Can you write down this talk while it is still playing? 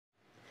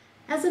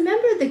As a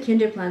member of the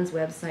Kinderplans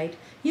website,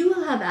 you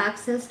will have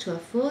access to a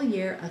full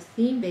year of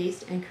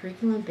theme-based and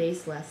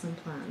curriculum-based lesson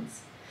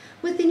plans.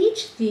 Within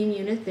each theme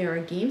unit, there are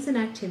games and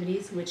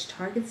activities which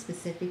target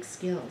specific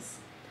skills.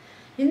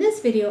 In this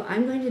video,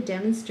 I'm going to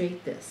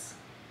demonstrate this.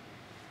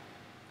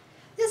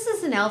 This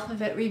is an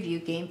alphabet review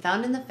game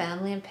found in the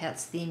Family and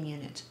Pets theme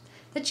unit.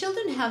 The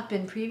children have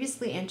been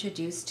previously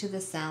introduced to the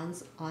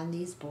sounds on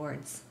these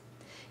boards.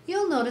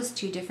 You'll notice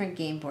two different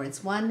game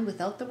boards, one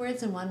without the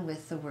words and one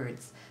with the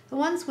words. The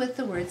ones with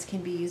the words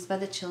can be used by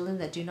the children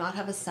that do not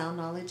have a sound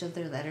knowledge of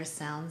their letter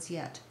sounds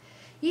yet.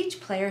 Each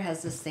player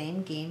has the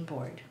same game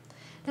board.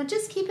 Now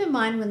just keep in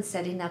mind when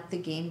setting up the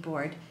game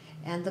board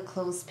and the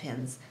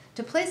clothespins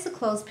to place the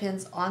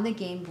clothespins on the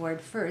game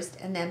board first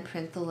and then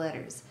print the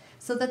letters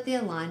so that they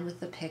align with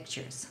the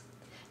pictures.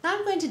 Now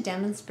I'm going to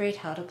demonstrate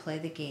how to play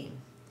the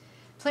game.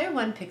 Player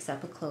 1 picks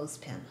up a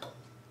clothespin.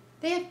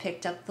 They have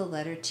picked up the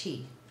letter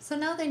T. So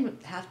now they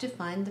have to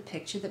find the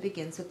picture that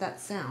begins with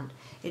that sound.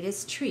 It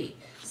is tree,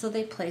 so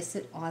they place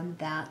it on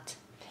that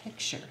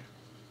picture.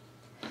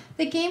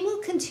 The game will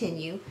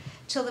continue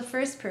till the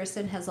first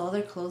person has all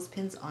their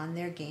clothespins on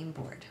their game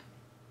board.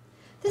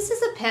 This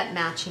is a pet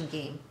matching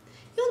game.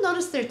 You'll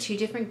notice there are two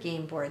different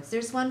game boards.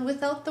 There's one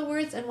without the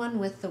words and one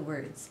with the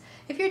words.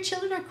 If your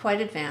children are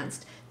quite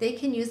advanced, they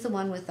can use the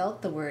one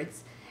without the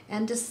words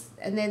and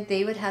then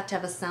they would have to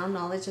have a sound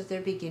knowledge of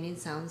their beginning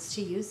sounds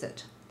to use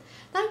it.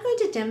 Now I'm going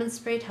to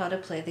demonstrate how to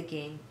play the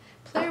game.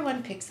 Player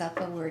 1 picks up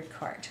a word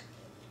card.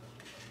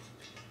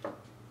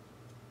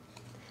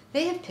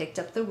 They have picked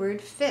up the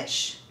word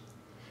fish,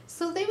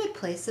 so they would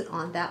place it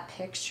on that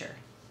picture.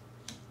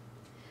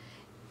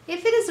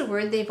 If it is a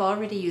word they've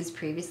already used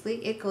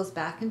previously, it goes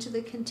back into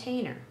the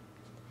container.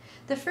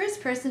 The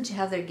first person to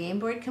have their game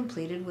board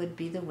completed would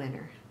be the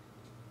winner.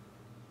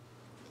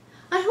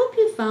 I hope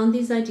you found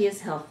these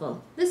ideas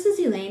helpful. This is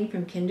Elaine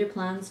from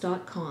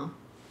kinderplans.com.